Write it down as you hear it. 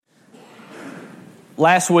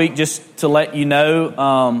last week, just to let you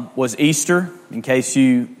know, was Easter, in case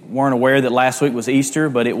you weren't aware that last week was Easter,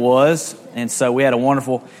 but it was. And so we had a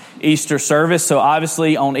wonderful Easter service. So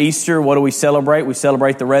obviously on Easter, what do we celebrate? We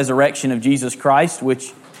celebrate the resurrection of Jesus Christ,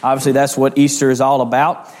 which obviously that's what Easter is all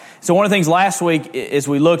about. So one of the things last week, as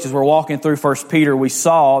we looked, as we're walking through 1 Peter, we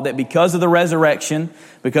saw that because of the resurrection,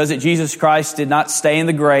 because that Jesus Christ did not stay in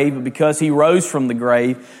the grave, but because He rose from the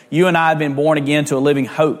grave, you and I have been born again to a living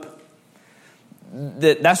hope.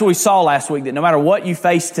 That's what we saw last week, that no matter what you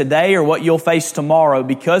face today or what you'll face tomorrow,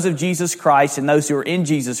 because of Jesus Christ and those who are in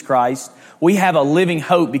Jesus Christ, we have a living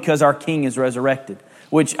hope because our King is resurrected.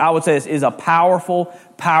 Which I would say is a powerful,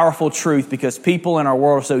 powerful truth, because people in our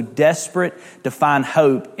world are so desperate to find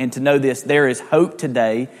hope and to know this. There is hope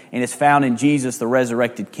today, and it's found in Jesus, the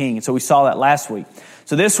resurrected King. And so we saw that last week.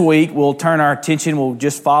 So this week, we'll turn our attention, we'll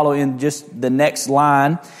just follow in just the next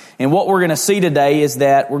line. And what we're going to see today is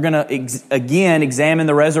that we're going to, again, examine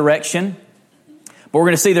the resurrection. But we're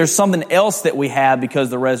going to see there's something else that we have because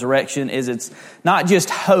of the resurrection, is it's not just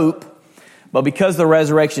hope, but because of the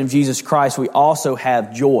resurrection of Jesus Christ, we also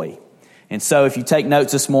have joy. And so if you take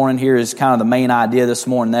notes this morning, here is kind of the main idea this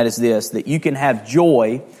morning. That is this, that you can have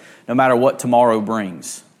joy no matter what tomorrow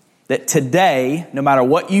brings. That today, no matter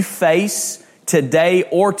what you face, today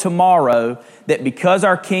or tomorrow, that because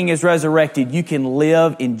our King is resurrected, you can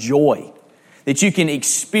live in joy. That you can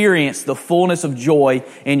experience the fullness of joy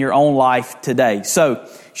in your own life today. So,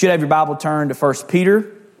 you should have your Bible turned to 1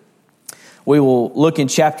 Peter. We will look in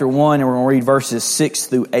chapter 1 and we're going to read verses 6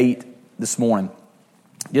 through 8 this morning.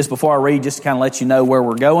 Just before I read, just to kind of let you know where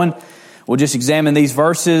we're going, we'll just examine these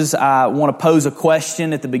verses. I want to pose a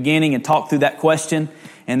question at the beginning and talk through that question,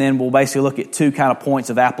 and then we'll basically look at two kind of points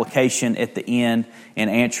of application at the end and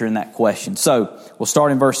answering that question. So, we'll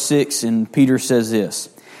start in verse 6, and Peter says this: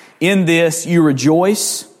 "In this you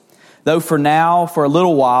rejoice, though for now, for a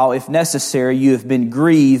little while, if necessary, you have been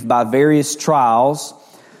grieved by various trials,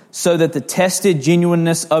 so that the tested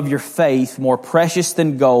genuineness of your faith, more precious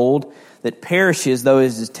than gold, that perishes though it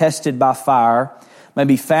is tested by fire, may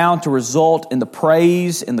be found to result in the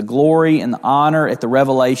praise and the glory and the honor at the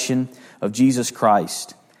revelation of Jesus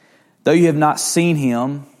Christ. Though you have not seen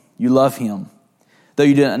Him, you love Him. Though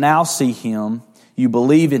you do not now see Him, you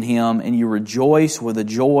believe in Him, and you rejoice with a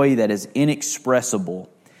joy that is inexpressible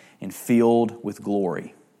and filled with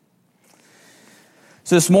glory."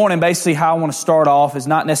 So this morning, basically how I want to start off is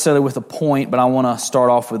not necessarily with a point, but I want to start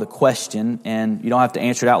off with a question. And you don't have to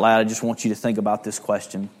answer it out loud. I just want you to think about this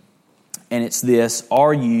question. And it's this: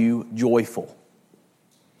 are you joyful?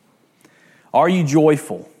 Are you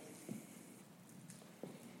joyful?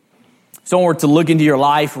 If someone were to look into your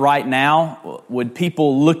life right now, would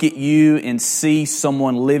people look at you and see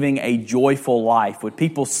someone living a joyful life? Would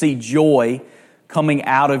people see joy coming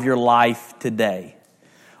out of your life today?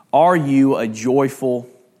 Are you a joyful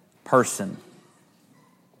person?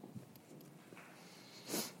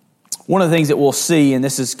 One of the things that we'll see, and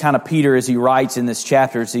this is kind of Peter as he writes in this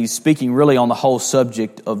chapter, is he's speaking really on the whole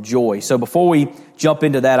subject of joy. So before we jump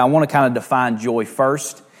into that, I want to kind of define joy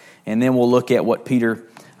first, and then we'll look at what Peter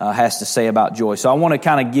has to say about joy. So I want to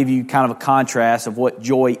kind of give you kind of a contrast of what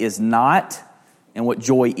joy is not and what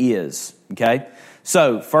joy is, okay?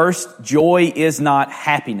 So first, joy is not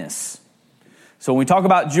happiness. So when we talk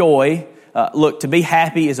about joy, look, to be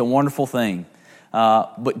happy is a wonderful thing.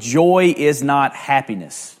 But joy is not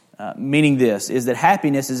happiness. Meaning this, is that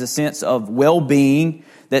happiness is a sense of well-being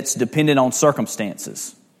that's dependent on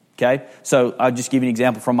circumstances. Okay? So I'll just give you an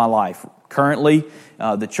example from my life. Currently,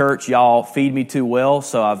 the church, y'all feed me too well,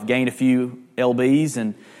 so I've gained a few lbs.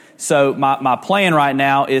 And so my plan right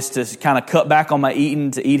now is to kind of cut back on my eating,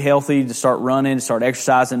 to eat healthy, to start running, to start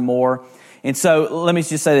exercising more. And so let me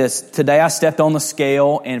just say this. Today I stepped on the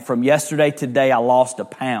scale, and from yesterday to today I lost a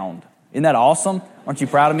pound. Isn't that awesome? Aren't you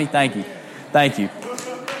proud of me? Thank you. Thank you.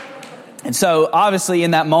 And so obviously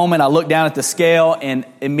in that moment I look down at the scale, and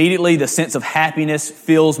immediately the sense of happiness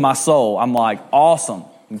fills my soul. I'm like, awesome.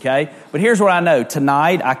 Okay? But here's what I know.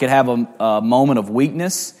 Tonight I could have a moment of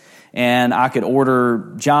weakness, and I could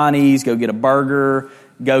order Johnny's, go get a burger,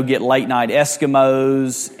 go get late night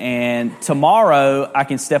Eskimos, and tomorrow I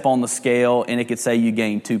can step on the scale and it could say you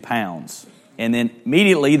gained 2 pounds. And then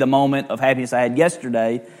immediately the moment of happiness I had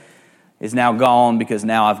yesterday is now gone because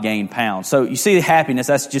now I've gained pounds. So you see the happiness,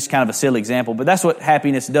 that's just kind of a silly example, but that's what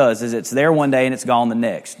happiness does, is it's there one day and it's gone the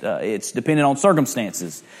next. It's dependent on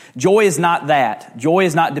circumstances. Joy is not that. Joy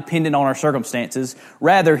is not dependent on our circumstances.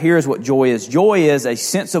 Rather, here's what joy is. Joy is a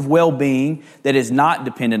sense of well-being that is not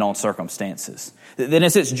dependent on circumstances. That in a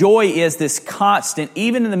sense, joy is this constant,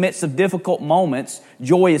 even in the midst of difficult moments,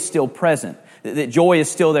 joy is still present. that joy is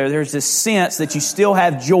still there. There's this sense that you still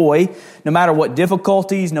have joy no matter what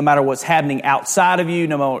difficulties, no matter what's happening outside of you,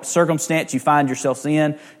 no matter what circumstance you find yourselves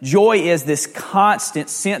in. Joy is this constant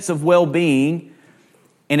sense of well-being,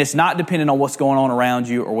 and it's not dependent on what's going on around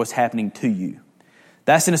you or what's happening to you.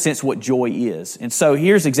 That's in a sense what joy is. And so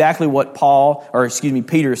here's exactly what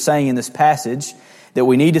Peter is saying in this passage that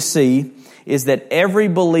we need to see is that every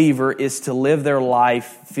believer is to live their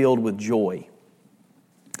life filled with joy.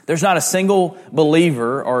 There's not a single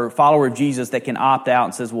believer or follower of Jesus that can opt out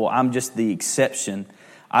and says, well, I'm just the exception.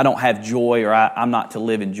 I don't have joy, or I'm not to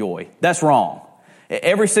live in joy. That's wrong.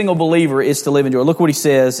 Every single believer is to live in joy. Look what he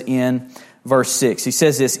says in verse 6. He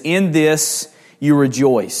says this, in this you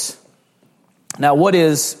rejoice. Now, what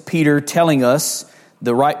is Peter telling us,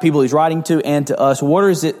 the right people he's writing to and to us? What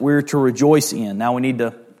is it we're to rejoice in? Now, we need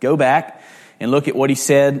to go back and look at what he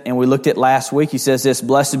said, and we looked at last week. He says this,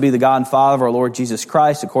 blessed be the God and Father of our Lord Jesus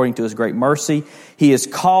Christ, according to his great mercy. He has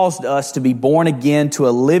caused us to be born again to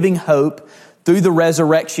a living hope through the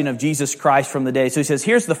resurrection of Jesus Christ from the dead. So he says,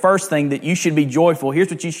 here's the first thing that you should be joyful. Here's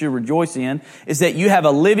what you should rejoice in, is that you have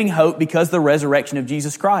a living hope because of the resurrection of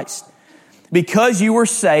Jesus Christ. Because you were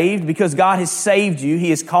saved, because God has saved you, He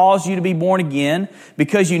has caused you to be born again,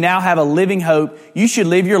 because you now have a living hope, you should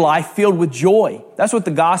live your life filled with joy. That's what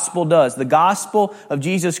the gospel does. The gospel of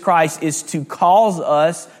Jesus Christ is to cause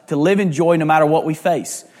us to live in joy no matter what we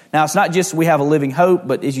face. Now, it's not just we have a living hope,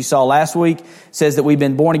 but as you saw last week, it says that we've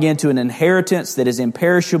been born again to an inheritance that is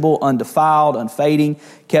imperishable, undefiled, unfading,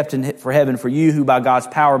 kept for heaven for you, who by God's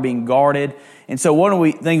power being guarded. And so one of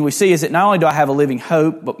the things we see is that not only do I have a living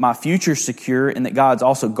hope, but my future's secure, and that God's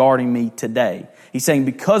also guarding me today. He's saying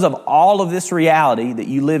because of all of this reality that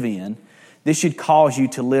you live in, this should cause you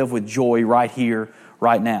to live with joy right here,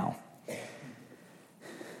 right now.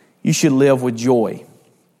 You should live with joy.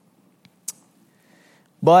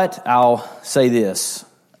 But I'll say this,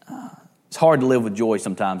 it's hard to live with joy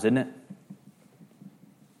sometimes, isn't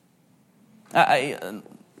it?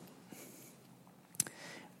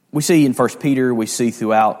 We see in 1 Peter, we see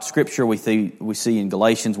throughout Scripture, we see in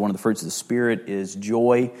Galatians, one of the fruits of the Spirit is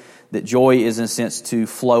joy. That joy is, in a sense, to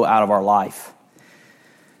flow out of our life.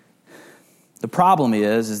 The problem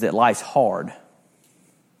is that life's hard.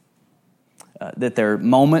 That there are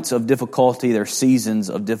moments of difficulty, there are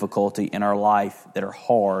seasons of difficulty in our life that are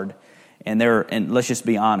hard. And let's just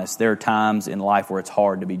be honest, there are times in life where it's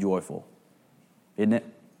hard to be joyful. Isn't it?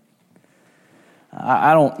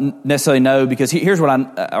 I don't necessarily know, because here's what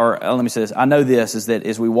let me say this. I know this, is that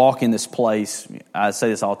as we walk in this place, I say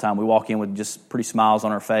this all the time, we walk in with just pretty smiles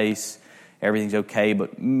on our face, everything's okay,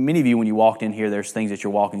 but many of you, when you walked in here, there's things that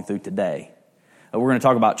you're walking through today. We're going to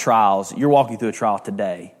talk about trials. You're walking through a trial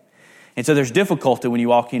today. And so there's difficulty when you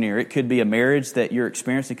walk in here. It could be a marriage that you're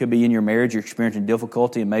experiencing. It could be in your marriage you're experiencing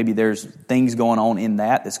difficulty, and maybe there's things going on in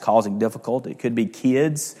that's causing difficulty. It could be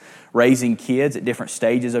kids, raising kids at different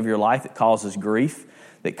stages of your life that causes grief,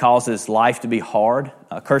 that causes life to be hard.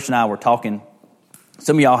 Kirsten and I were talking.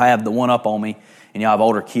 Some of y'all have the one up on me, and y'all have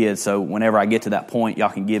older kids, so whenever I get to that point, y'all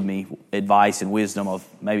can give me advice and wisdom of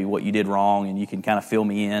maybe what you did wrong, and you can kind of fill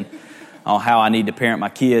me in on how I need to parent my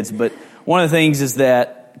kids. But one of the things is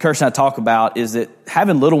that Kirsten and I talk about is that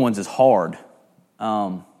having little ones is hard.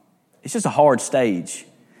 It's just a hard stage.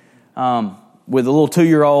 With a little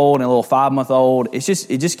 2-year-old and a little 5-month-old, it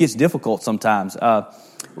just gets difficult sometimes.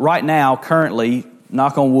 Right now, currently,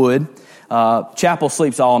 knock on wood, Chapel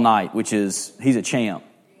sleeps all night, he's a champ.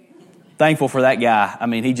 Thankful for that guy. I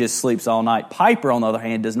mean, he just sleeps all night. Piper, on the other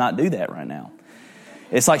hand, does not do that right now.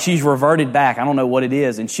 It's like she's reverted back. I don't know what it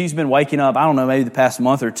is. And she's been waking up, I don't know, maybe the past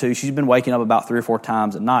month or two, she's been waking up about 3 or 4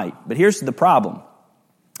 times a night. But here's the problem.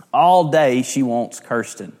 All day she wants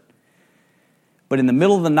Kirsten. But in the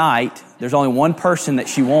middle of the night, there's only one person that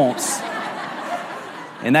she wants,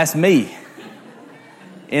 and that's me.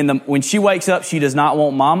 When she wakes up, she does not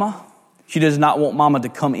want Mama. She does not want Mama to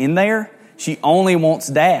come in there. She only wants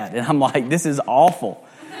Dad. And I'm like, this is awful.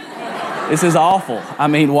 This is awful. I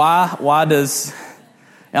mean, why does...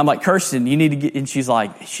 And I'm like, Kirsten, you need to get... And she's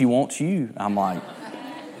like, she wants you. I'm like...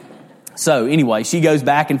 So anyway, she goes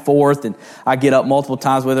back and forth, and I get up multiple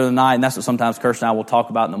times with her tonight, and that's what sometimes Kirsten and I will talk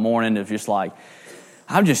about in the morning. It's just like,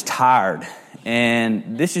 I'm just tired,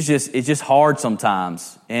 and it's just hard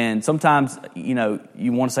sometimes. And sometimes, you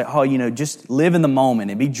want to say, just live in the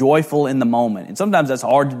moment and be joyful in the moment. And sometimes that's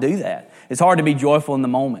hard to do that. It's hard to be joyful in the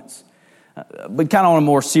moments. But kind of on a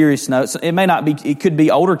more serious note, it could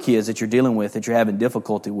be older kids that you're dealing with, that you're having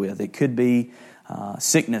difficulty with. It could be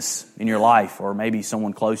sickness in your life, or maybe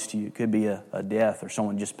someone close to you. It could be a death or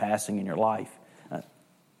someone just passing in your life.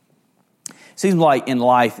 It seems like in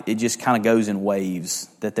life it just kind of goes in waves,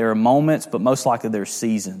 that there are moments, but most likely there are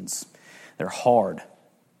seasons. They're hard.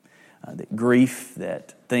 That grief,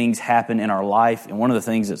 that things happen in our life. And one of the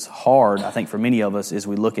things that's hard, I think, for many of us as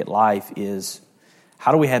we look at life is,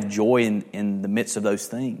 how do we have joy in the midst of those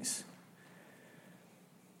things?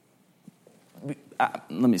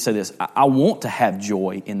 Let me say this. I want to have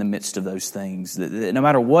joy in the midst of those things. That no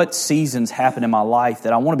matter what seasons happen in my life,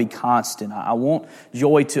 that I want to be constant. I want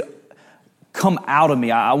joy to come out of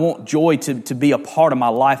me. I want joy to be a part of my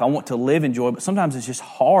life. I want to live in joy. But sometimes it's just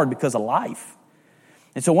hard because of life.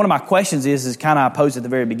 And so one of my questions is kind of I posed at the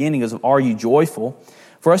very beginning, is, are you joyful?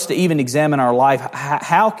 For us to even examine our life,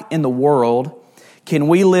 how in the world can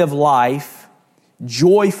we live life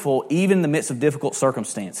joyful even in the midst of difficult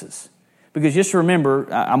circumstances? Because just remember,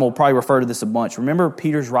 I'm going to probably refer to this a bunch. Remember,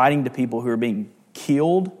 Peter's writing to people who are being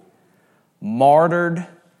killed, martyred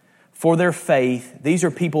for their faith. These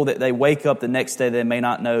are people that they wake up the next day, they may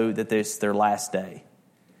not know that it's their last day.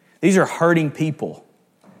 These are hurting people.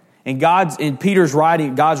 And God's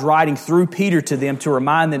writing through Peter to them to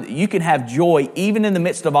remind them that you can have joy even in the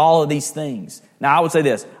midst of all of these things. Now, I would say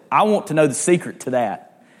this. I want to know the secret to that.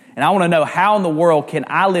 And I want to know, how in the world can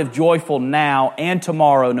I live joyful now and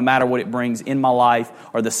tomorrow, no matter what it brings in my life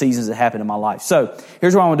or the seasons that happen in my life. So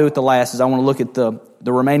here's what I want to do with the last, is I want to look at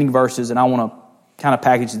the remaining verses, and I want to kind of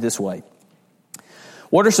package it this way.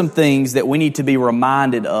 What are some things that we need to be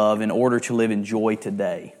reminded of in order to live in joy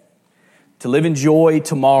today? To live in joy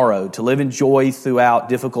tomorrow, to live in joy throughout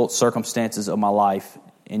difficult circumstances of my life,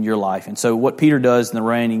 in your life. And so what Peter does in the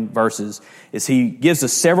remaining verses is he gives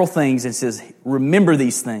us several things and says, remember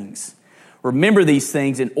these things. Remember these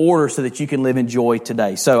things in order so that you can live in joy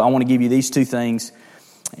today. So I want to give you these two things,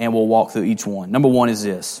 and we'll walk through each one. Number one is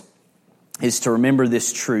this, is to remember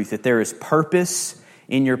this truth, that there is purpose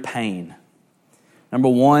in your pain. Number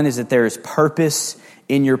one is that there is purpose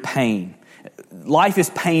in your pain. Life is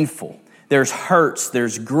painful. There's hurts,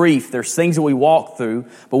 there's grief, there's things that we walk through.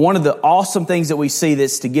 But one of the awesome things that we see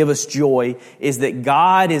that's to give us joy is that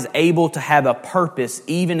God is able to have a purpose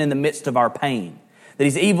even in the midst of our pain. That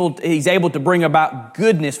He's able to bring about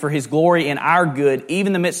goodness for His glory and our good, even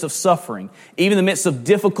in the midst of suffering, even in the midst of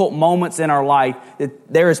difficult moments in our life,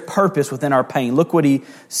 that there is purpose within our pain. Look what he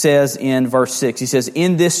says in verse 6. He says,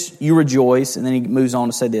 in this you rejoice, and then he moves on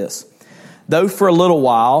to say this. Though for a little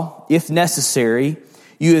while, if necessary,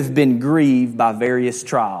 you have been grieved by various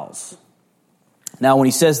trials. Now, when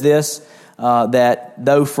he says this, that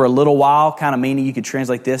though for a little while, kind of meaning you could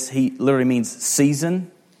translate this, he literally means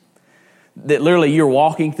season. That literally you're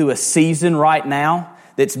walking through a season right now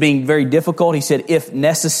that's being very difficult. He said, if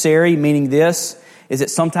necessary, meaning this, is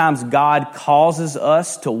that sometimes God causes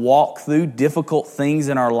us to walk through difficult things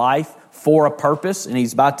in our life for a purpose. And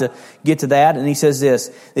he's about to get to that. And he says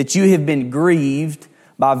this, that you have been grieved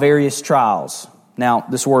by various trials. Now,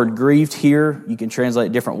 this word grieved here, you can translate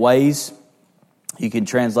it different ways. You can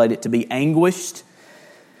translate it to be anguished,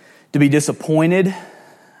 to be disappointed,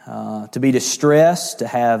 to be distressed, to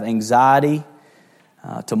have anxiety,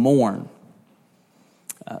 to mourn.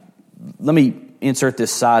 Let me insert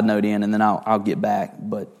this side note in, and then I'll get back.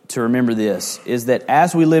 But to remember this, is that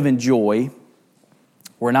as we live in joy,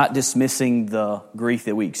 we're not dismissing the grief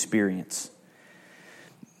that we experience.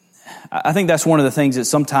 I think that's one of the things that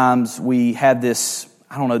sometimes we have this,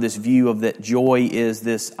 this view of that joy is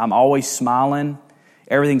this, I'm always smiling,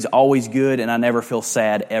 everything's always good, and I never feel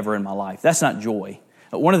sad ever in my life. That's not joy.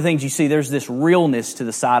 One of the things you see, there's this realness to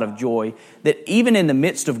the side of joy that even in the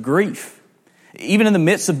midst of grief, even in the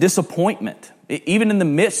midst of disappointment, even in the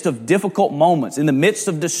midst of difficult moments, in the midst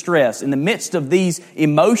of distress, in the midst of these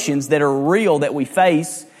emotions that are real that we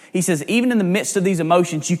face, he says, even in the midst of these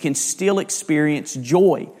emotions, you can still experience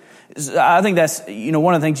joy. I think that's,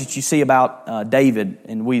 one of the things that you see about David,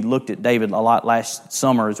 and we looked at David a lot last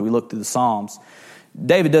summer as we looked through the Psalms.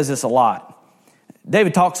 David does this a lot.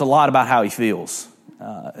 David talks a lot about how he feels.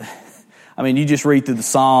 You just read through the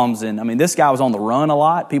Psalms, and this guy was on the run a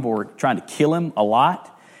lot. People were trying to kill him a lot.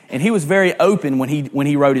 And he was very open when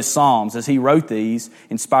he wrote his Psalms, as he wrote these,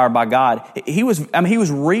 inspired by God. He was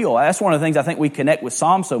real. That's one of the things I think we connect with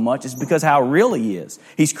Psalms so much, is because how real he is.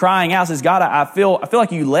 He's crying out, says, God, I feel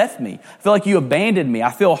like you left me. I feel like you abandoned me.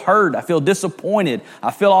 I feel hurt. I feel disappointed.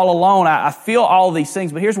 I feel all alone. I feel all these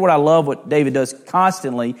things. But here's what I love what David does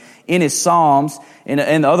constantly in his Psalms,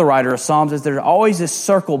 and the other writer of Psalms, is there's always this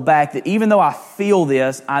circle back that even though I feel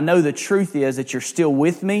this, I know the truth is that you're still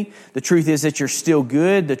with me. The truth is that you're still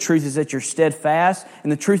good. The truth is that you're steadfast.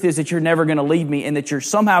 And the truth is that you're never going to leave me, and that you're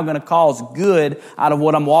somehow going to cause good out of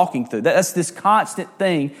what I'm walking through. That's this constant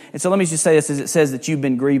thing. And so let me just say this, as it says that you've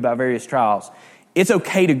been grieved by various trials. It's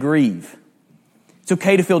okay to grieve. It's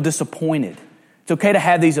okay to feel disappointed. It's okay to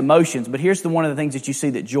have these emotions. But here's one of the things that you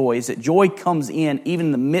see that joy comes in even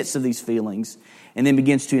in the midst of these feelings and then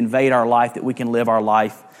begins to invade our life, that we can live our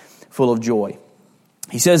life full of joy.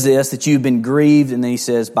 He says this, that you've been grieved, and then he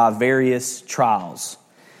says, by various trials.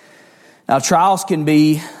 Now, trials can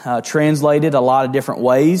be translated a lot of different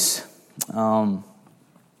ways.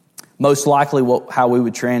 Most likely, how we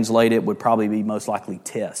would translate it would probably be most likely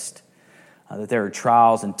test. That there are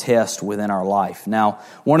trials and tests within our life. Now,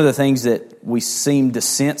 one of the things that we seem to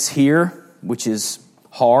sense here, which is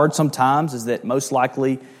hard sometimes, is that most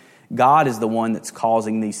likely God is the one that's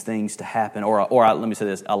causing these things to happen, or let me say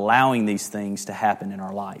this, allowing these things to happen in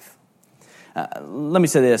our life. Let me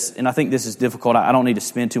say this, and I think this is difficult. I don't need to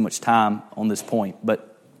spend too much time on this point,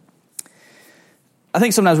 but I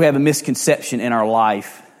think sometimes we have a misconception in our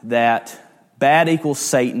life that bad equals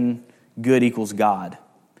Satan, good equals God.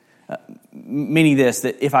 Meaning this,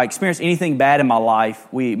 that if I experience anything bad in my life,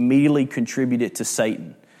 we immediately contribute it to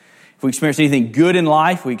Satan. If we experience anything good in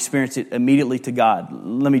life, we experience it immediately to God.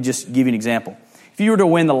 Let me just give you an example. If you were to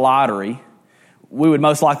win the lottery, we would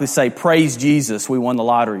most likely say, praise Jesus, we won the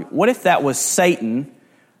lottery. What if that was Satan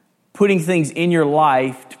putting things in your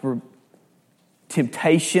life,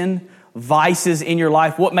 temptation, vices in your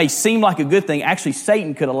life? What may seem like a good thing, actually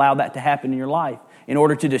Satan could allow that to happen in your life in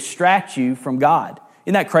order to distract you from God.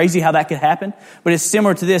 Isn't that crazy how that could happen? But it's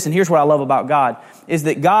similar to this, and here's what I love about God, is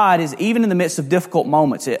that God is, even in the midst of difficult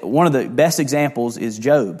moments, one of the best examples is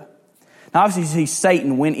Job. Now obviously you see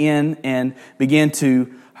Satan went in and began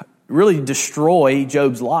to really destroy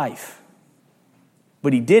Job's life.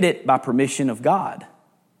 But he did it by permission of God.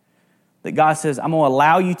 That God says, I'm going to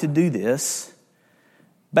allow you to do this,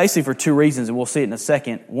 basically for two reasons, and we'll see it in a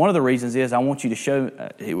second. One of the reasons is I want you to show,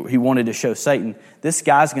 he wanted to show Satan, this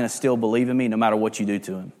guy's going to still believe in me no matter what you do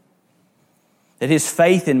to him. That his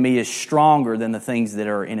faith in me is stronger than the things that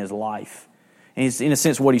are in his life. And in a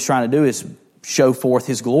sense, what he's trying to do is show forth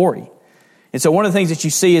his glory. And so one of the things that you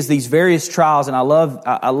see is these various trials, and I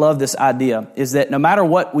love this idea, is that no matter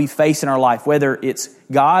what we face in our life, whether it's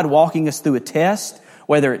God walking us through a test,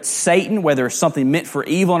 whether it's Satan, whether it's something meant for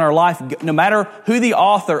evil in our life, no matter who the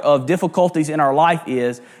author of difficulties in our life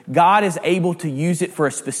is, God is able to use it for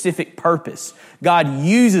a specific purpose. God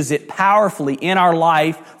uses it powerfully in our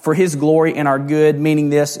life for His glory and our good, meaning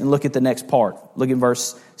this, and look at the next part. Look at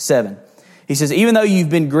verse 7. He says, even though you've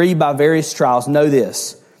been grieved by various trials, know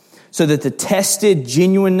this, so that the tested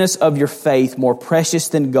genuineness of your faith, more precious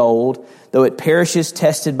than gold, though it perishes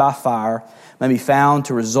tested by fire, may be found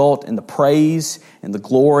to result in the praise and the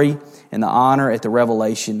glory and the honor at the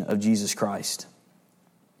revelation of Jesus Christ.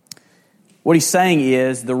 What he's saying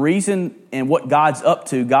is the reason and what God's up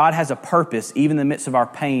to, God has a purpose even in the midst of our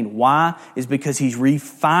pain. Why? Is because He's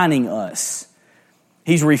refining us.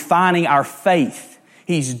 He's refining our faith.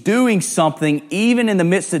 He's doing something even in the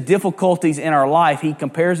midst of difficulties in our life. He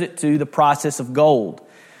compares it to the process of gold.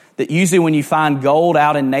 That usually when you find gold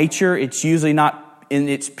out in nature, it's usually not in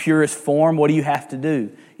its purest form. What do you have to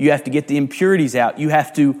do? You have to get the impurities out. You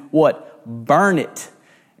have to, what? Burn it.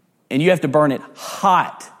 And you have to burn it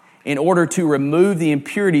hot in order to remove the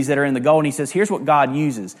impurities that are in the gold. And he says, here's what God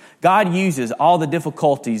uses. God uses all the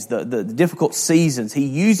difficulties, the difficult seasons. He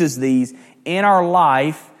uses these in our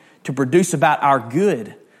life to produce about our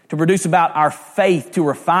good, to produce about our faith, to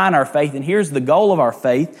refine our faith. And here's the goal of our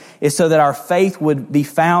faith, is so that our faith would be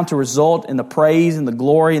found to result in the praise and the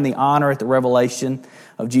glory and the honor at the revelation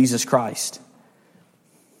of Jesus Christ.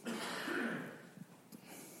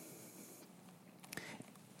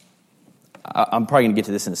 I'm probably going to get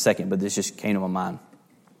to this in a second, but this just came to my mind.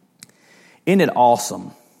 Isn't it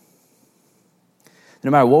awesome?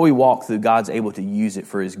 No matter what we walk through, God's able to use it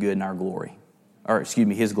for His good and our glory.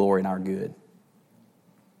 His glory and our good.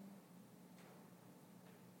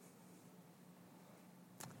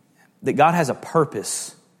 That God has a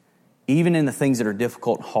purpose, even in the things that are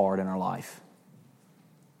difficult and hard in our life.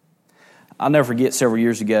 I'll never forget several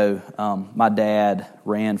years ago, my dad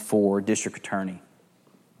ran for district attorney.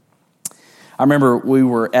 I remember we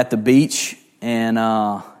were at the beach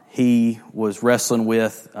and he was wrestling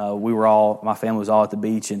with, my family was all at the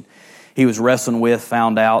beach, and he was wrestling with,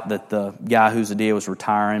 found out that the guy whose idea was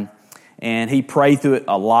retiring. And he prayed through it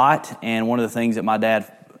a lot, and one of the things that my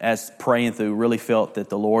dad, as praying through, really felt that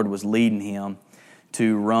the Lord was leading him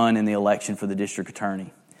to run in the election for the district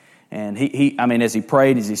attorney. And as he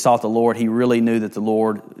prayed, as he sought the Lord, he really knew that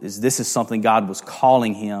this is something God was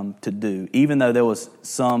calling him to do. Even though there was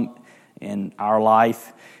some in our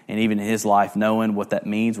life and even in his life knowing what that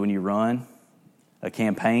means when you run a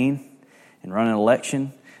campaign and run an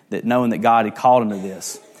election, that knowing that God had called him to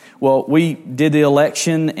this. Well, we did the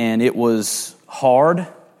election and it was hard.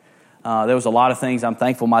 There was a lot of things. I'm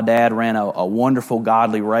thankful my dad ran a wonderful,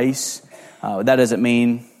 godly race. That doesn't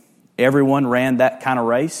mean everyone ran that kind of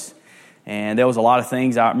race. And there was a lot of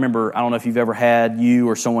things. I remember, I don't know if you've ever had you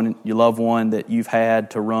or someone, your loved one, that you've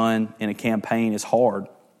had to run in a campaign is hard.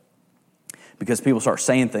 Because people start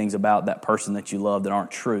saying things about that person that you love that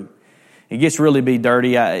aren't true. It gets really be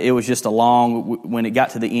dirty. It was just when it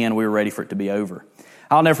got to the end, we were ready for it to be over.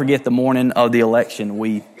 I'll never forget the morning of the election.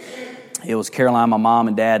 It was Caroline, my mom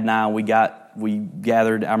and dad and I, we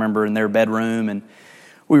gathered, I remember, in their bedroom, and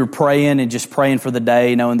we were praying and just praying for the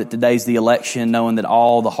day, knowing that today's the election, knowing that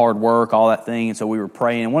all the hard work, all that thing. And so we were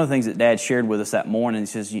praying. And one of the things that Dad shared with us that morning, he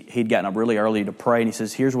says he'd gotten up really early to pray, and he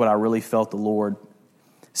says, here's what I really felt the Lord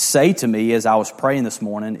say to me as I was praying this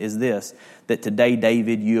morning is this, that today,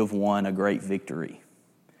 David, you have won a great victory.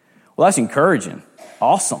 Well, that's encouraging.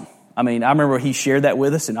 Awesome. I mean, I remember he shared that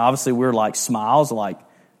with us, and obviously we were like smiles, like,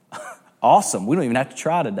 awesome. We don't even have to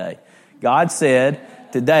try today. God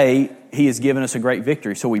said today He has given us a great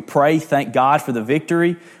victory. So we pray, thank God for the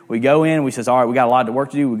victory. We go in, we says, all right, we got a lot of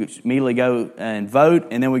work to do. We immediately go and vote,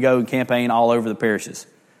 and then we go and campaign all over the parishes.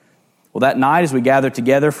 Well, that night as we gather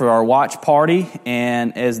together for our watch party,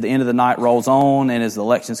 and as the end of the night rolls on and as the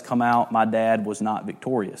elections come out, my dad was not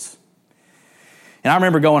victorious. And I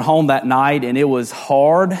remember going home that night, and it was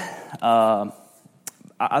hard. I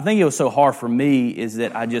think it was so hard for me is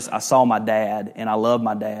that I saw my dad, and I loved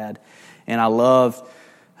my dad, and I loved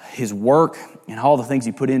his work and all the things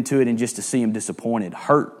he put into it, and just to see him disappointed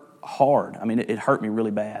hurt hard. I mean, it hurt me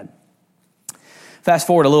really bad. Fast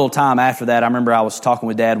forward a little time after that, I remember I was talking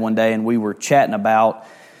with Dad one day, and we were chatting about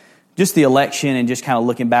just the election and just kind of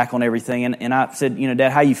looking back on everything. And I said,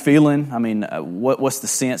 Dad, how you feeling? I mean, what's the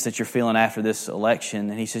sense that you're feeling after this election?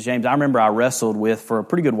 And he says, James, I remember I wrestled with for a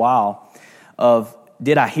pretty good while of,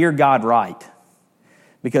 did I hear God right?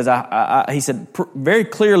 Because he said very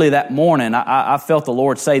clearly that morning, I felt the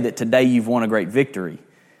Lord say that today you've won a great victory,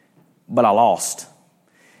 but I lost.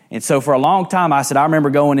 And so for a long time, I said, I remember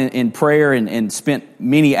going in prayer and spent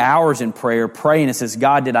many hours in prayer praying and says,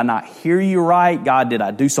 God, did I not hear you right? God, did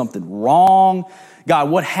I do something wrong?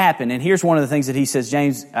 God, what happened? And here's one of the things that he says,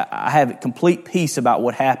 James, I have complete peace about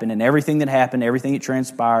what happened and everything that happened, everything that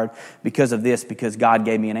transpired because of this, because God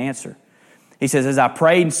gave me an answer. He says, as I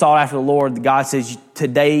prayed and sought after the Lord, God says,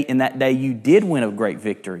 today in that day you did win a great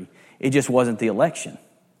victory. It just wasn't the election.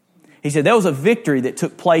 He said, there was a victory that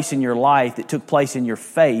took place in your life, that took place in your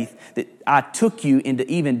faith, that I took you into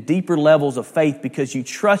even deeper levels of faith because you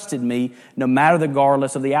trusted me no matter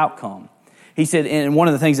regardless of the outcome. He said, and one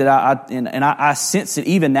of the things that I sense it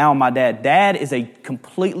even now in my dad. Dad is a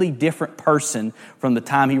completely different person from the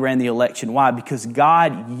time he ran the election. Why? Because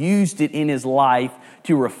God used it in his life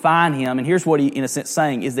to refine him. And here's what he, in a sense,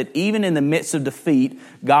 saying is that even in the midst of defeat,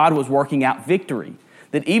 God was working out victory.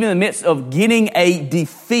 That even in the midst of getting a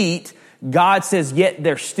defeat, God says, yet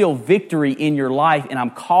there's still victory in your life, and I'm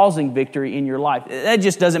causing victory in your life. That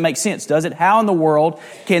just doesn't make sense, does it? How in the world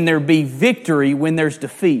can there be victory when there's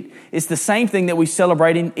defeat? It's the same thing that we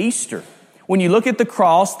celebrate in Easter. When you look at the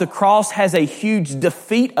cross has a huge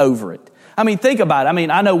defeat over it. I mean, think about it. I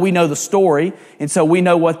mean, I know we know the story, and so we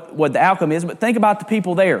know what the outcome is, but think about the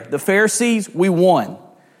people there. The Pharisees, we won.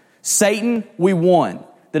 Satan, we won.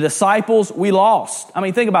 The disciples, we lost. I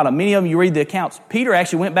mean, think about it. Many of them, you read the accounts. Peter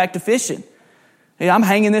actually went back to fishing. Hey, I'm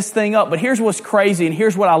hanging this thing up. But here's what's crazy, and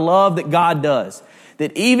here's what I love that God does.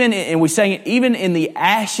 That even, and we say it, even in the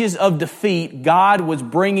ashes of defeat, God was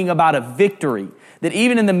bringing about a victory. That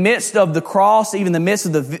even in the midst of the cross, even in the midst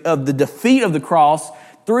of the defeat of the cross,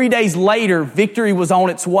 3 days later, victory was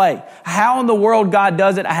on its way. How in the world God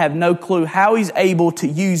does it, I have no clue. How He's able to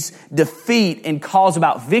use defeat and cause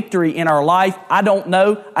about victory in our life, I don't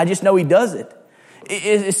know. I just know He does it.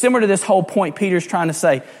 It's similar to this whole point Peter's trying to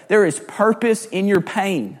say. There is purpose in your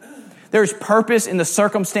pain. There is purpose in the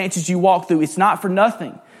circumstances you walk through. It's not for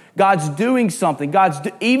nothing. God's doing something.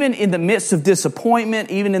 Even in the midst of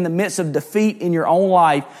disappointment, even in the midst of defeat in your own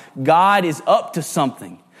life, God is up to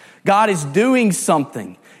something. God is doing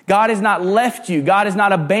something. God has not left you. God has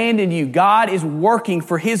not abandoned you. God is working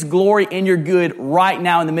for His glory and your good right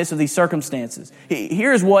now in the midst of these circumstances.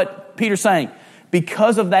 Here's what Peter's saying.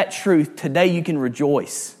 Because of that truth, today you can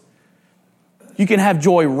rejoice. You can have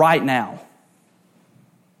joy right now.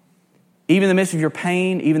 Even in the midst of your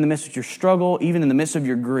pain, even in the midst of your struggle, even in the midst of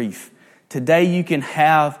your grief. Today you can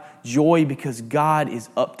have joy because God is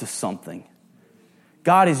up to something.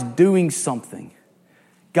 God is doing something.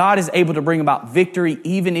 God is able to bring about victory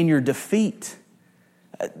even in your defeat.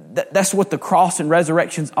 That's what the cross and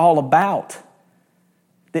resurrection is all about.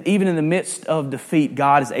 That even in the midst of defeat,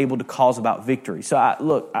 God is able to cause about victory. So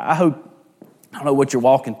I hope I don't know what you're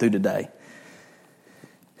walking through today.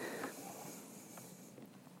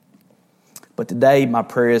 But today, my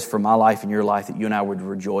prayer is for my life and your life that you and I would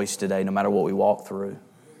rejoice today no matter what we walk through.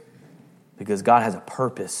 Because God has a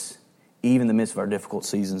purpose, even in the midst of our difficult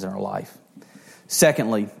seasons in our life.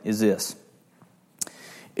 Secondly,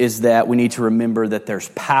 is that we need to remember that there's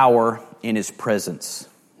power in His presence.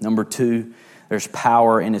 Number two, there's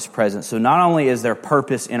power in His presence. So not only is there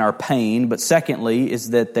purpose in our pain, but secondly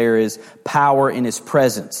is that there is power in His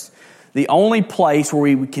presence. The only place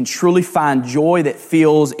where we can truly find joy that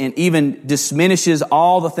fills and even diminishes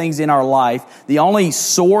all the things in our life, the only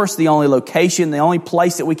source, the only location, the only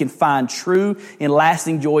place that we can find true and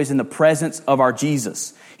lasting joy is in the presence of our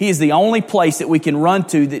Jesus. He is the only place that we can run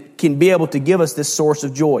to that can be able to give us this source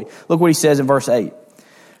of joy. Look what he says in verse 8.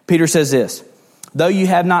 Peter says this, though you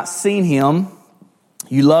have not seen Him,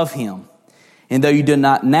 you love Him. And though you do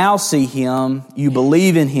not now see Him, you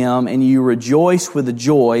believe in Him and you rejoice with a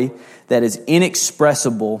joy that is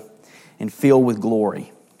inexpressible and filled with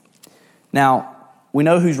glory. Now, we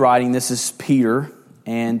know who's writing. This is Peter,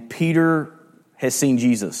 and Peter has seen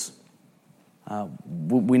Jesus.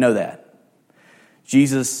 We know that.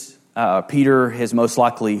 Peter has most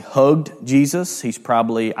likely hugged Jesus. He's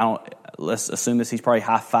probably, let's assume this, he's probably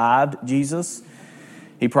high-fived Jesus.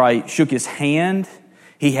 He probably shook his hand.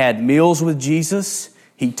 He had meals with Jesus.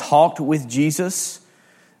 He talked with Jesus.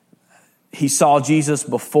 He saw Jesus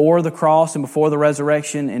before the cross and before the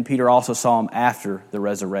resurrection, and Peter also saw Him after the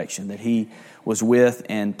resurrection, that he was with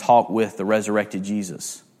and talked with the resurrected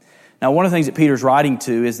Jesus. Now, one of the things that Peter's writing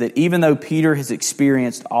to is that even though Peter has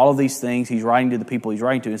experienced all of these things, he's writing to the people he's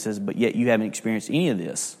writing to and says, but yet you haven't experienced any of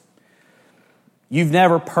this. You've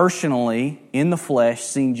never personally, in the flesh,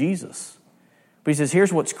 seen Jesus. But he says,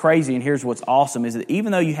 here's what's crazy and here's what's awesome, is that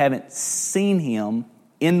even though you haven't seen Him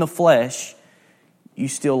in the flesh, you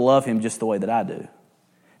still love Him just the way that I do.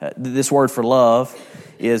 This word for love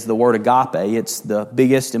is the word agape. It's the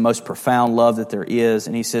biggest and most profound love that there is.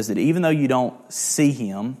 And he says that even though you don't see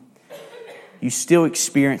Him, you still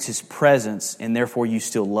experience His presence, and therefore you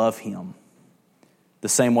still love Him the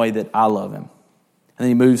same way that I love Him. And then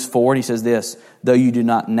he moves forward. He says this, though you do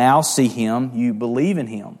not now see Him, you believe in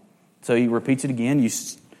Him. So he repeats it again.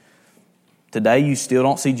 Today you still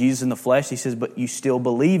don't see Jesus in the flesh. He says, but you still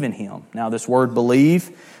believe in Him. Now this word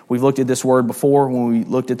believe, we've looked at this word before when we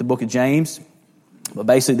looked at the book of James. But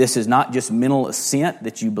basically this is not just mental assent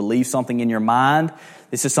that you believe something in your mind.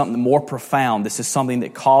 This is something more profound. This is something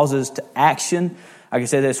that causes to action. I can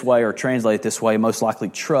say it this way or translate it this way, most likely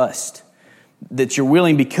trust. That you're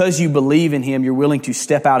willing, because you believe in Him, you're willing to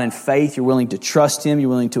step out in faith. You're willing to trust Him. You're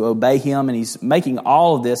willing to obey Him. And he's making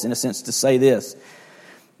all of this, in a sense, to say this,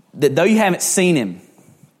 that though you haven't seen Him,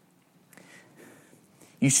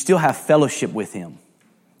 you still have fellowship with Him.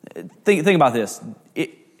 Think about this.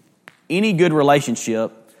 Any good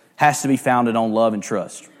relationship has to be founded on love and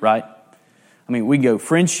trust, right? I mean, we can go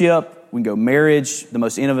friendship, we can go marriage, the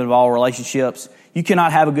most intimate of all relationships. You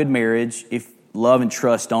cannot have a good marriage if love and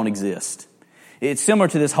trust don't exist. It's similar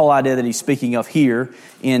to this whole idea that he's speaking of here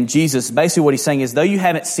in Jesus. Basically what he's saying is, though you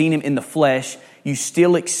haven't seen Him in the flesh, you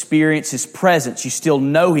still experience His presence. You still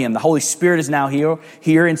know Him. The Holy Spirit is now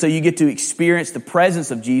here, and so you get to experience the presence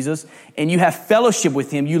of Jesus, and you have fellowship with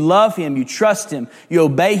Him. You love Him. You trust Him. You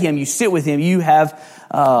obey Him. You sit with Him. You have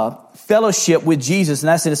fellowship with Jesus, and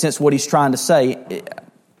that's in a sense what he's trying to say.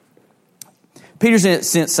 Peter's in a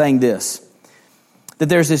sense saying this, that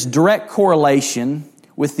there's this direct correlation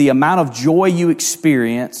with the amount of joy you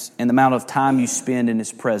experience and the amount of time you spend in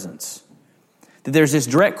His presence. That there's this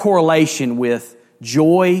direct correlation with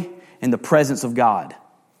joy and the presence of God.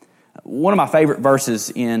 One of my favorite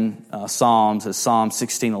verses in Psalms is Psalm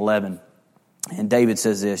 16:11. And David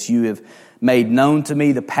says this, you have made known to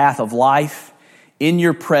me the path of life. In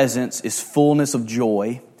your presence is fullness of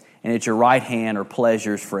joy, and at your right hand are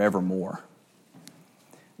pleasures forevermore.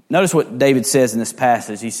 Notice what David says in this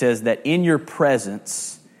passage. He says that in your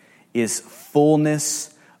presence is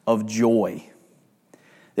fullness of joy.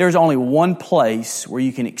 There's only one place where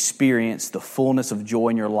you can experience the fullness of joy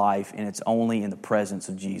in your life, and it's only in the presence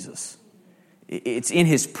of Jesus. It's in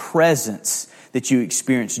His presence that you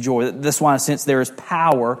experience joy. That's why, in a sense, there is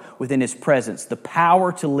power within His presence. The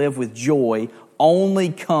power to live with joy only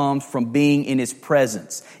comes from being in His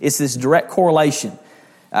presence. It's this direct correlation.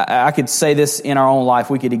 I could say this in our own life.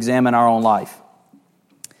 We could examine our own life.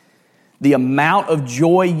 The amount of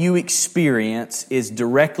joy you experience is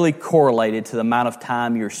directly correlated to the amount of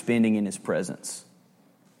time you're spending in His presence.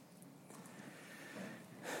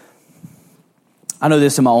 I know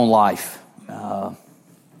this in my own life.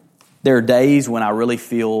 There are days when I really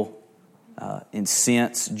feel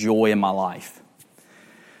intense joy in my life.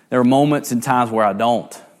 There are moments and times where I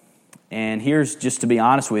don't. And here's just to be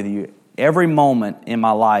honest with you, every moment in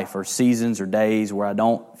my life or seasons or days where I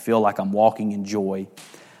don't feel like I'm walking in joy,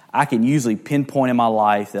 I can usually pinpoint in my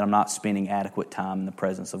life that I'm not spending adequate time in the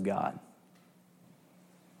presence of God.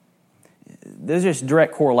 There's just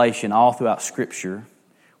direct correlation all throughout Scripture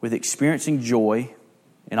with experiencing joy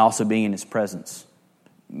and also being in His presence.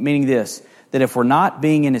 Meaning this, that if we're not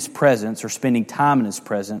being in His presence or spending time in His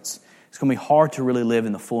presence, it's going to be hard to really live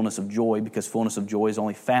in the fullness of joy, because fullness of joy is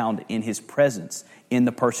only found in His presence, in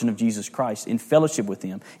the person of Jesus Christ, in fellowship with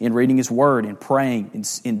Him, in reading His Word, in praying,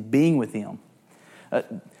 in being with Him.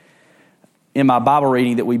 In my Bible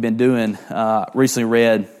reading that we've been doing, recently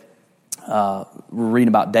read, we're reading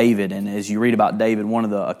about David, and as you read about David, one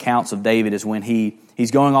of the accounts of David is when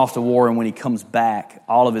he's going off to war, and when he comes back,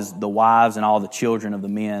 all of the wives and all the children of the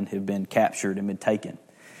men have been captured and been taken.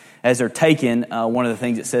 As they're taken, one of the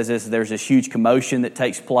things it says is there's this huge commotion that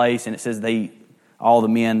takes place, and it says all the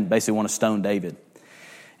men basically want to stone David.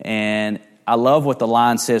 And I love what the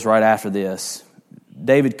line says right after this.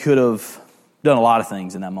 David could have done a lot of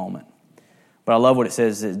things in that moment. But I love what it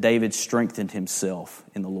says, that David strengthened himself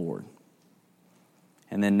in the Lord.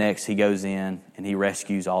 And then next he goes in and he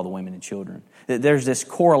rescues all the women and children. There's this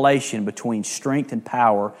correlation between strength and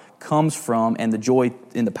power comes from, and the joy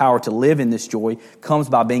and the power to live in this joy comes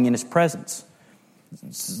by being in His presence.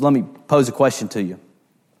 So let me pose a question to you.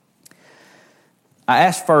 I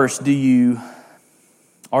ask first, are you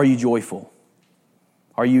joyful?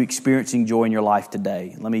 Are you experiencing joy in your life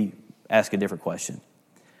today? Let me ask a different question.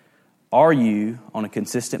 Are you, on a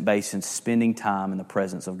consistent basis, spending time in the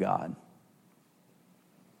presence of God?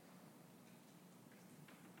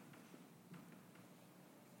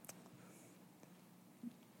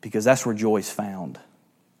 Because that's where joy is found.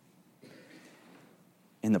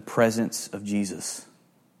 In the presence of Jesus.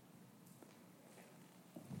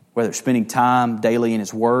 Whether it's spending time daily in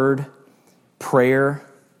His Word, prayer.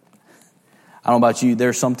 I don't know about you,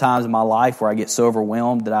 there's some times in my life where I get so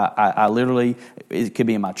overwhelmed that I literally, it could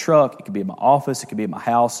be in my truck, it could be in my office, it could be in my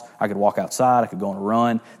house, I could walk outside, I could go on a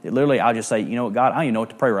run. That literally, I'll just say, you know what, God, I don't even know what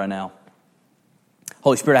to pray right now.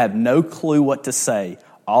 Holy Spirit, I have no clue what to say.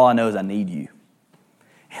 All I know is I need You.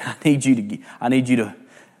 I need you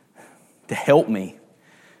to help me,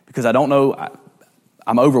 because I don't know.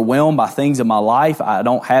 I'm overwhelmed by things in my life. I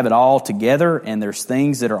don't have it all together, and there's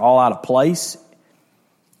things that are all out of place.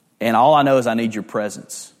 And all I know is I need Your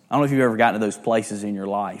presence. I don't know if you've ever gotten to those places in your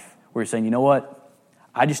life where you're saying, you know what?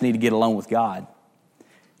 I just need to get alone with God.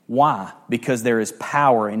 Why? Because there is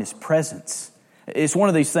power in His presence. It's one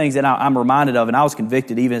of these things that I'm reminded of, and I was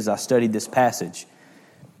convicted even as I studied this passage.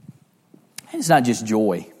 It's not just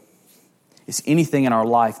joy. It's anything in our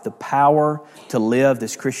life. The power to live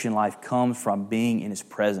this Christian life comes from being in His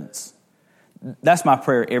presence. That's my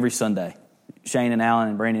prayer every Sunday. Shane and Alan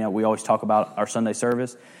and Brandon, we always talk about our Sunday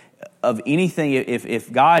service. Of anything,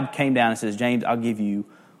 if God came down and says, James, I'll give you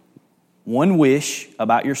one wish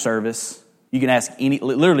about your service. You can ask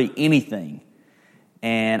literally anything,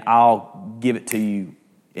 and I'll give it to you,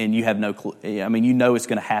 and you have no clue. I mean, you know it's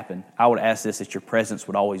going to happen. I would ask this, that Your presence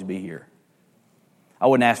would always be here. I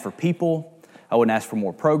wouldn't ask for people. I wouldn't ask for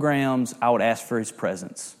more programs. I would ask for His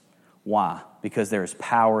presence. Why? Because there is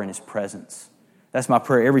power in His presence. That's my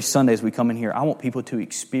prayer every Sunday as we come in here. I want people to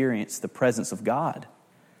experience the presence of God.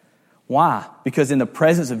 Why? Because in the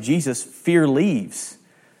presence of Jesus, fear leaves.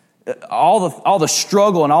 All the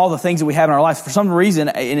struggle and all the things that we have in our lives, for some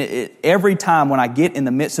reason, every time when I get in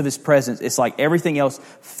the midst of His presence, it's like everything else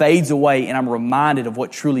fades away, and I'm reminded of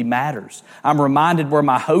what truly matters. I'm reminded where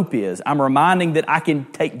my hope is. I'm reminded that I can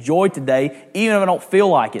take joy today, even if I don't feel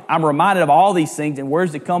like it. I'm reminded of all these things, and where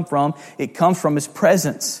does it come from? It comes from His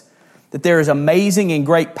presence. That there is amazing and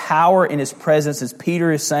great power in His presence, as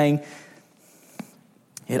Peter is saying.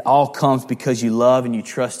 It all comes because you love and you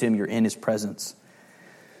trust Him. You're in His presence.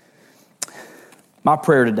 My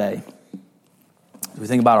prayer today, as we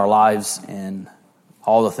think about our lives and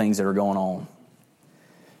all the things that are going on,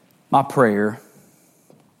 my prayer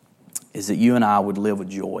is that you and I would live with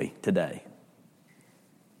joy today.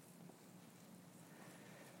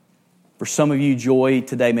 For some of you, joy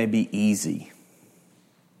today may be easy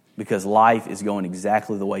because life is going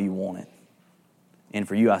exactly the way you want it. And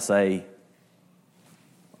for you, I say,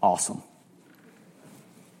 awesome.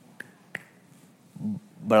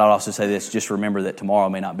 But I'll also say this, just remember that tomorrow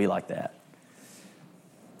may not be like that.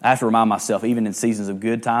 I have to remind myself, even in seasons of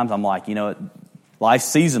good times, I'm like, you know, life's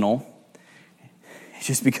seasonal.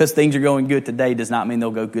 Just because things are going good today does not mean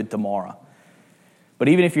they'll go good tomorrow. But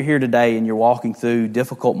even if you're here today and you're walking through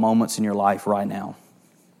difficult moments in your life right now,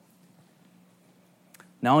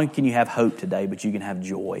 Not only can you have hope today, but you can have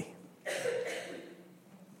joy.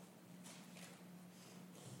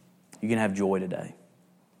 You can have joy today.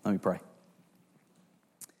 Let me pray.